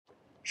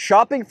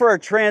Shopping for a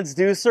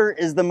transducer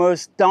is the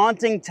most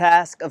daunting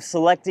task of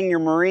selecting your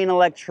marine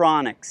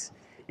electronics.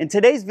 In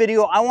today's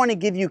video, I want to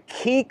give you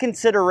key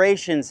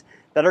considerations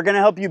that are going to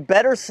help you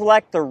better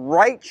select the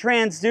right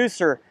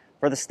transducer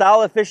for the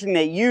style of fishing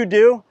that you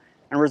do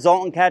and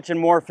result in catching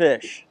more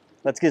fish.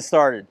 Let's get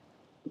started.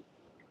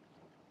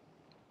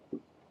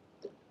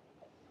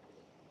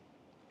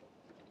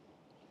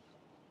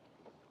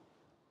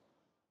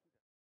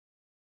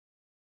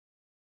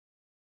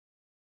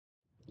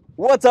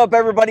 What's up,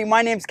 everybody?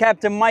 My name's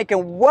Captain Mike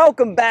and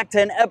welcome back to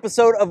an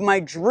episode of my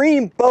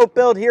dream boat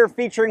build here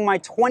featuring my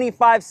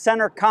 25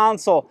 center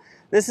console.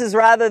 This is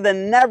rather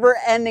than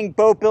never-ending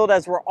boat build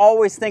as we're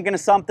always thinking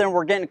of something.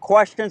 We're getting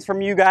questions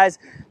from you guys.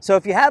 So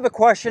if you have a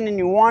question and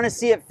you want to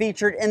see it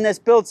featured in this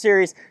build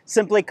series,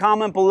 simply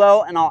comment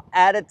below and I'll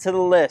add it to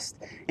the list.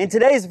 In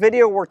today's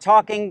video, we're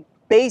talking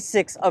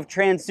basics of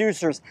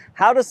transducers,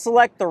 how to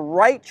select the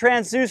right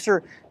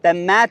transducer that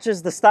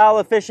matches the style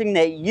of fishing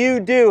that you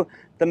do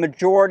the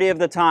majority of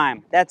the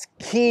time. That's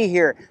key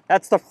here.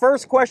 That's the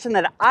first question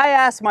that I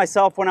asked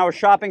myself when I was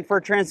shopping for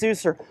a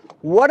transducer.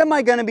 What am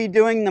I going to be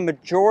doing the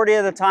majority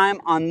of the time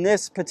on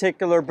this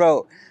particular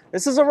boat?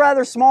 This is a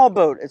rather small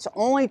boat. It's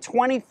only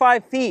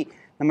 25 feet.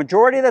 The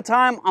majority of the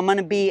time I'm going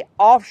to be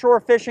offshore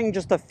fishing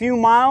just a few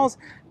miles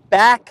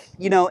back,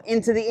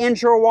 into the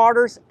inshore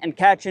waters and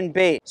catching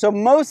bait. So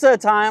most of the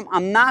time,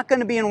 I'm not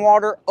gonna be in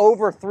water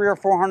over 300 or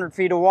 400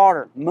 feet of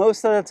water.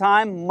 Most of the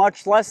time,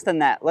 much less than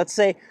that. Let's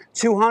say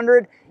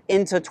 200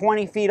 into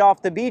 20 feet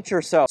off the beach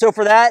or so. So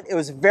for that, it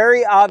was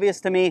very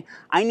obvious to me,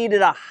 I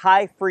needed a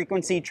high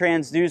frequency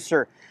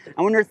transducer.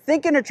 And when you're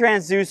thinking of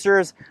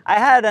transducers, I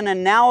had an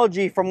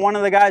analogy from one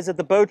of the guys at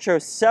the boat show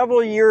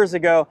several years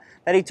ago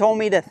that he told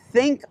me to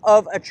think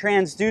of a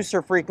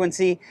transducer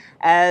frequency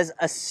as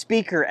a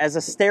speaker, as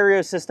a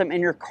stereo system in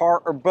your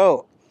car or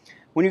boat.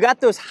 When you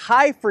got those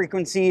high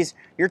frequencies,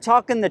 you're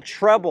talking the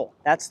treble.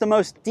 That's the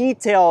most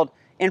detailed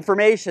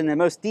information, the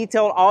most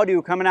detailed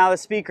audio coming out of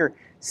the speaker.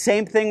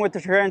 Same thing with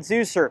the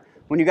transducer.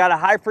 When you got a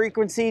high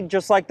frequency,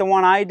 just like the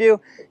one I do,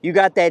 you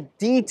got that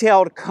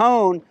detailed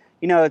cone.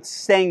 It's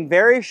staying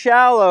very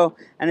shallow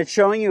and it's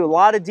showing you a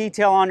lot of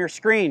detail on your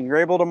screen. You're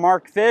able to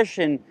mark fish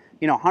in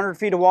 100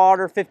 feet of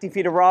water, 50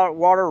 feet of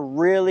water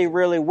really,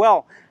 really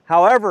well.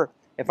 However,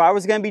 if I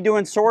was going to be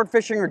doing sword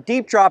fishing or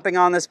deep dropping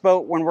on this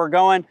boat when we're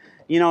going,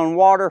 in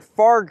water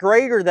far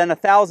greater than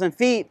 1,000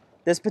 feet,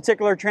 this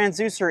particular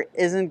transducer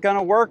isn't going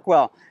to work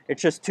well.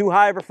 It's just too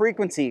high of a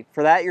frequency.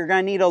 For that, you're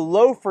going to need a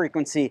low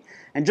frequency.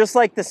 And just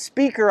like the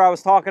speaker I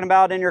was talking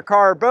about in your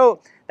car or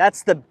boat,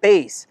 that's the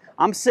bass.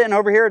 I'm sitting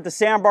over here at the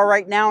sandbar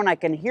right now and I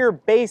can hear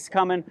bass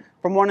coming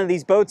from one of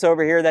these boats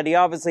over here that he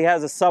obviously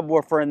has a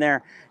subwoofer in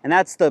there. And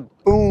that's the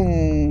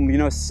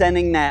boom,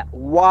 sending that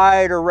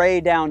wide array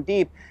down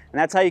deep.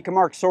 And that's how you can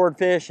mark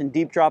swordfish and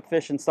deep drop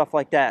fish and stuff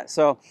like that.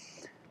 So,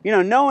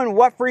 knowing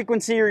what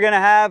frequency you're going to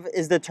have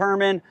is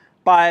determined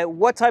by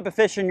what type of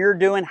fishing you're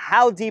doing,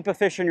 how deep a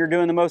fishing you're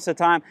doing the most of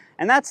the time.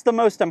 And that's the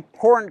most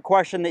important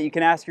question that you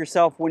can ask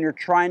yourself when you're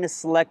trying to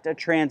select a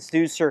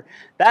transducer.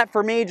 That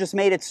for me just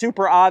made it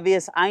super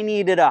obvious. I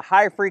needed a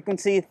high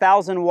frequency,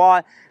 1,000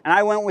 watt, and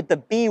I went with the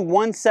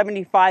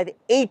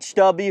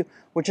B175HW,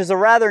 which is a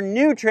rather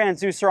new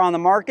transducer on the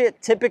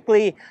market.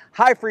 Typically,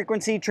 high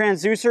frequency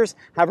transducers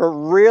have a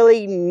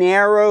really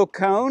narrow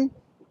cone,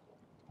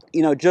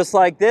 just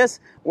like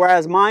this,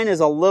 whereas mine is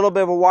a little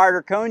bit of a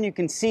wider cone. You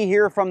can see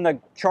here from the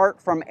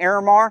chart from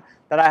Airmar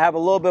that I have a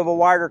little bit of a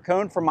wider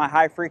cone for my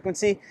high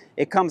frequency.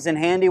 It comes in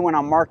handy when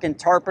I'm marking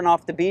tarpon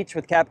off the beach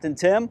with Captain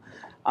Tim.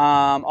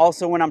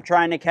 Also when I'm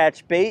trying to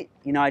catch bait,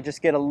 I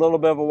just get a little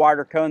bit of a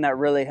wider cone that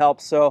really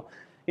helps. So,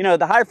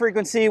 the high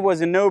frequency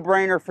was a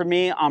no-brainer for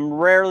me. I'm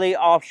rarely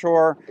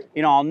offshore.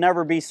 I'll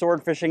never be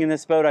sword fishing in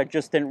this boat. I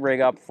just didn't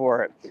rig up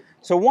for it.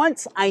 So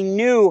once I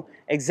knew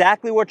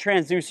exactly what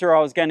transducer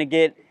I was going to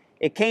get,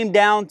 it came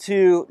down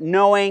to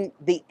knowing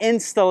the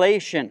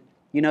installation.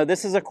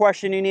 This is a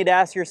question you need to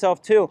ask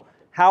yourself too.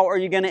 How are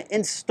you going to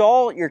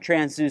install your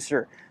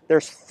transducer?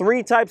 There's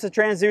 3 types of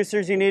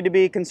transducers you need to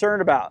be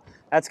concerned about.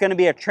 That's going to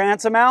be a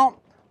transom mount,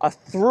 a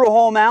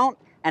through-hole mount,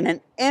 and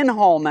an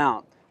in-hole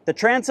mount. The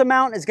transom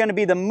mount is going to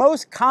be the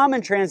most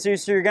common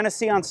transducer you're going to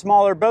see on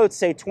smaller boats,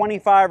 say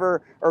 25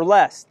 or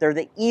less. They're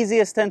the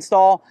easiest to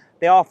install.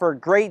 They offer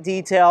great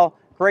detail,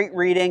 great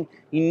reading.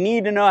 You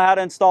need to know how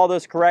to install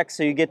those correct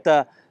so you get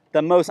the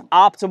most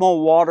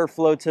optimal water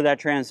flow to that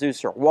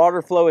transducer.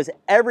 Water flow is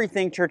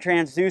everything to a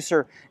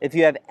transducer. If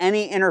you have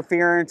any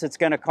interference, it's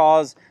going to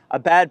cause a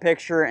bad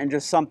picture and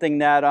just something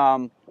that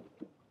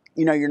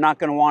you're not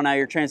going to want out of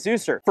your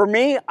transducer. For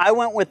me, I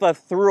went with a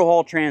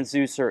through-hole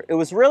transducer. It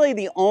was really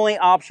the only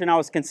option I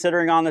was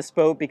considering on this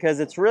boat because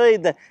it's really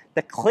the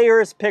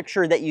clearest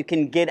picture that you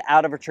can get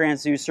out of a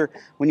transducer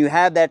when you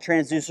have that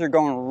transducer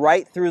going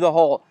right through the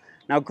hole.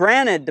 Now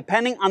granted,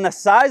 depending on the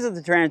size of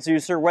the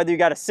transducer, whether you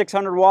got a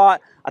 600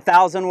 watt,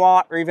 1,000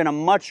 watt, or even a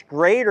much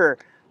greater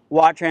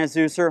watt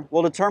transducer,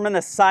 will determine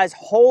the size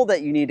hole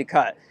that you need to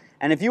cut.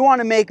 And if you want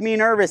to make me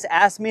nervous,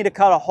 ask me to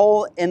cut a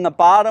hole in the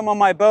bottom of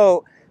my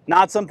boat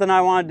Not something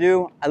I want to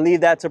do. I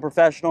leave that to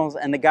professionals,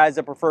 and the guys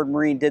at Preferred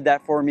Marine did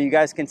that for me. You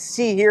guys can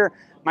see here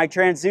my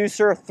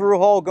transducer through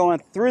hole going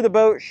through the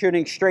boat,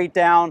 shooting straight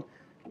down.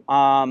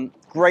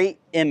 Great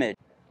image.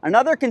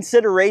 Another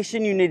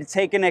consideration you need to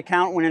take into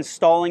account when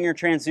installing your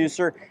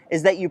transducer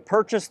is that you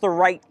purchase the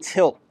right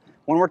tilt.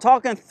 When we're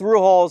talking through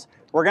holes,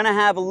 we're going to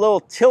have a little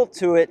tilt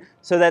to it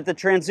so that the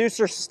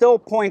transducer still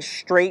points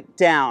straight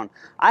down.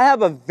 I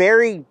have a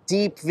very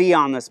deep V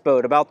on this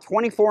boat, about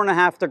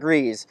 24.5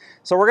 degrees.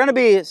 So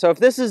if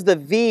this is the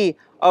V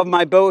of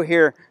my boat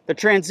here, the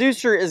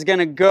transducer is going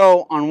to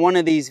go on one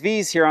of these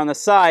V's here on the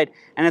side,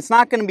 and it's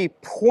not going to be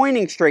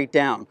pointing straight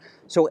down.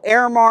 So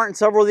Airmart and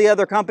several of the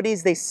other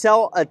companies, they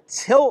sell a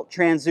tilt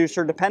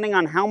transducer depending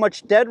on how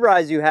much dead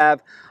rise you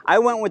have. I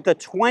went with the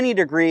 20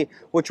 degree,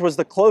 which was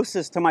the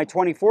closest to my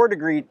 24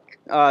 degree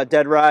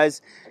dead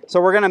rise.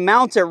 So we're gonna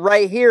mount it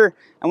right here.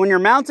 And when you're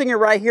mounting it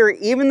right here,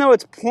 even though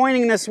it's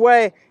pointing this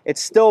way,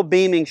 it's still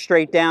beaming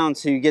straight down,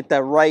 so you get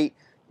that right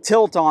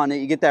tilt on it.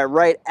 You get that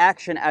right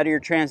action out of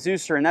your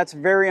transducer, and that's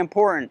very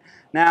important.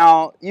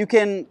 Now, you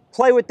can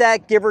play with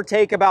that, give or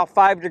take about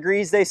 5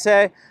 degrees, they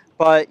say.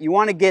 But you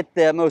want to get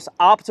the most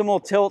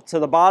optimal tilt to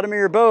the bottom of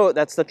your boat.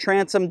 That's the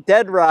transom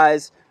dead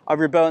rise of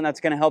your boat, and that's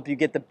going to help you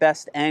get the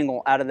best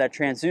angle out of that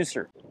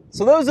transducer.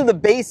 So those are the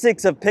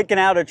basics of picking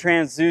out a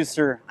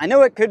transducer. I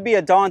know it could be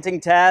a daunting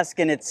task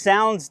and it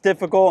sounds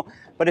difficult,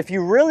 but if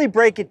you really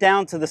break it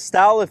down to the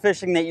style of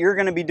fishing that you're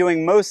going to be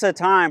doing most of the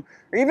time,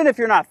 or even if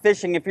you're not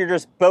fishing, if you're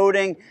just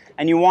boating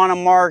and you want to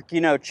mark,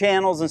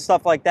 channels and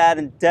stuff like that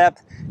in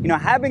depth,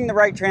 having the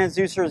right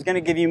transducer is going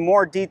to give you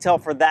more detail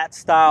for that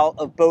style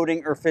of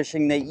boating or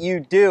fishing that you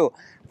do.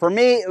 For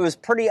me, it was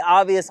pretty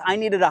obvious I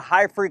needed a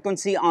high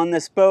frequency on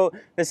this boat.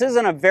 This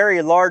isn't a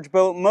very large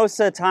boat. Most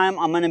of the time,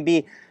 I'm going to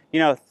be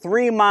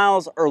 3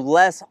 miles or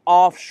less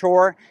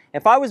offshore.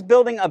 If I was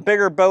building a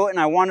bigger boat and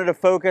I wanted to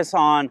focus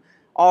on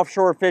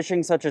offshore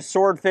fishing, such as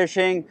sword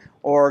fishing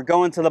or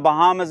going to the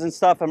Bahamas and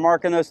stuff and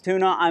marking those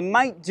tuna, I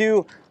might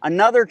do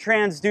another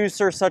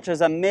transducer such as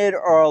a mid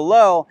or a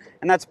low,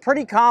 and that's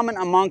pretty common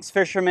amongst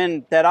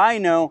fishermen that I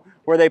know,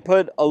 where they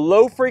put a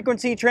low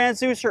frequency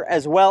transducer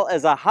as well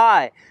as a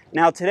high.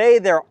 Now today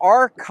there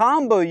are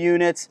combo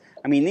units.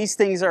 I mean, these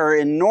things are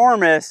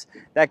enormous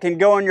that can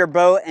go on your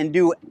boat and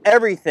do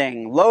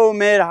everything. Low,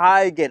 mid,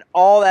 high, get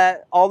all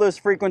those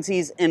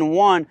frequencies in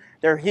one.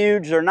 They're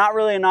huge. They're not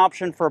really an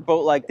option for a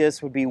boat like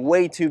this. Would be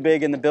way too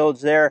big in the bilge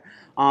there.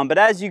 But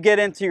as you get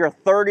into your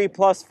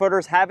 30+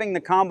 footers, having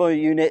the combo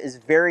unit is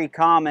very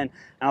common.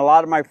 And a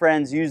lot of my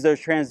friends use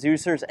those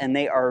transducers, and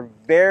they are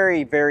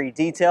very, very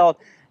detailed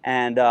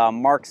and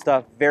mark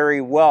stuff very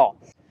well.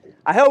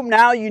 I hope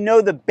now you know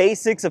the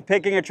basics of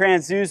picking a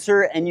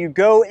transducer and you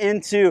go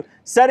into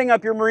setting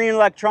up your marine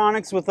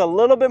electronics with a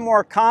little bit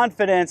more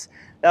confidence.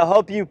 That'll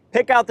help you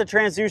pick out the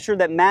transducer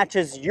that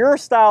matches your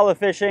style of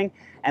fishing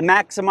and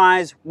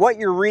maximize what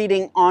you're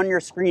reading on your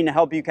screen to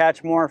help you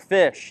catch more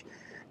fish.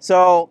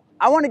 So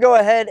I want to go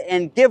ahead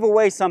and give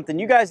away something.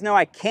 You guys know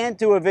I can't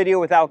do a video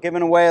without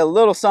giving away a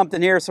little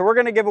something here. So we're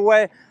going to give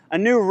away a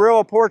new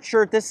ReelReports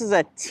shirt. This is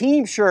a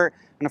team shirt,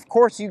 and of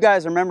course you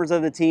guys are members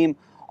of the team.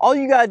 All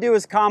you gotta do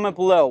is comment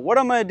below. What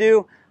I'm gonna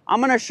do,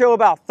 I'm gonna show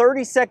about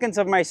 30 seconds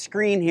of my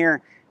screen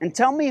here and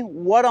tell me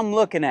what I'm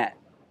looking at.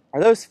 Are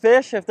those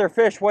fish? If they're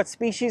fish, what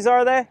species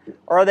are they?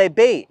 Or are they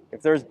bait?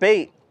 If there's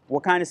bait,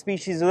 what kind of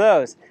species are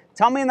those?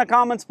 Tell me in the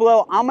comments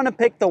below. I'm gonna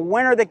pick the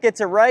winner that gets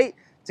it right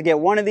to get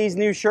one of these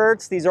new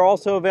shirts. These are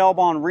also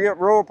available on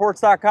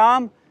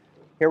ReelReports.com.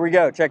 Here we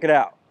go, check it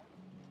out.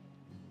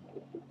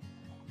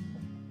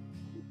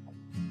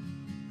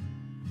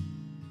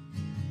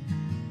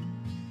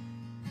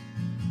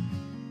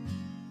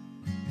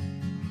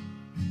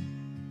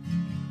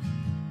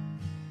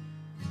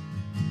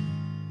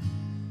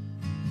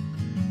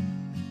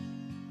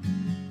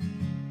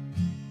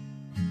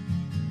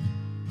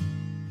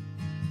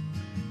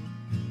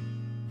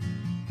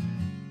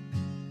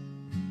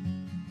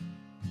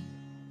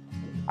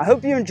 I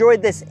hope you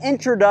enjoyed this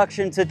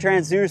introduction to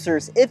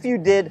transducers. If you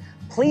did,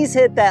 please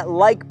hit that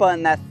like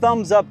button, that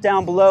thumbs up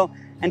down below,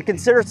 and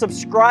consider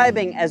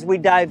subscribing as we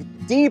dive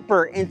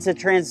deeper into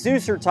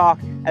transducer talk,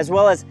 as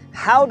well as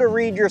how to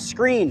read your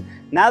screen.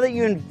 Now that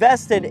you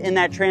invested in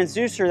that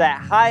transducer, that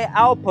high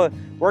output,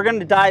 we're going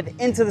to dive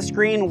into the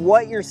screen,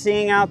 what you're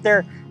seeing out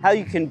there, how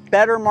you can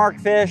better mark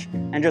fish,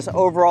 and just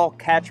overall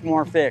catch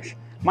more fish.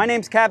 My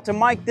name's Captain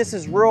Mike. This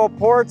is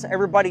ReelReports.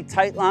 Everybody,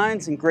 tight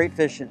lines and great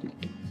fishing.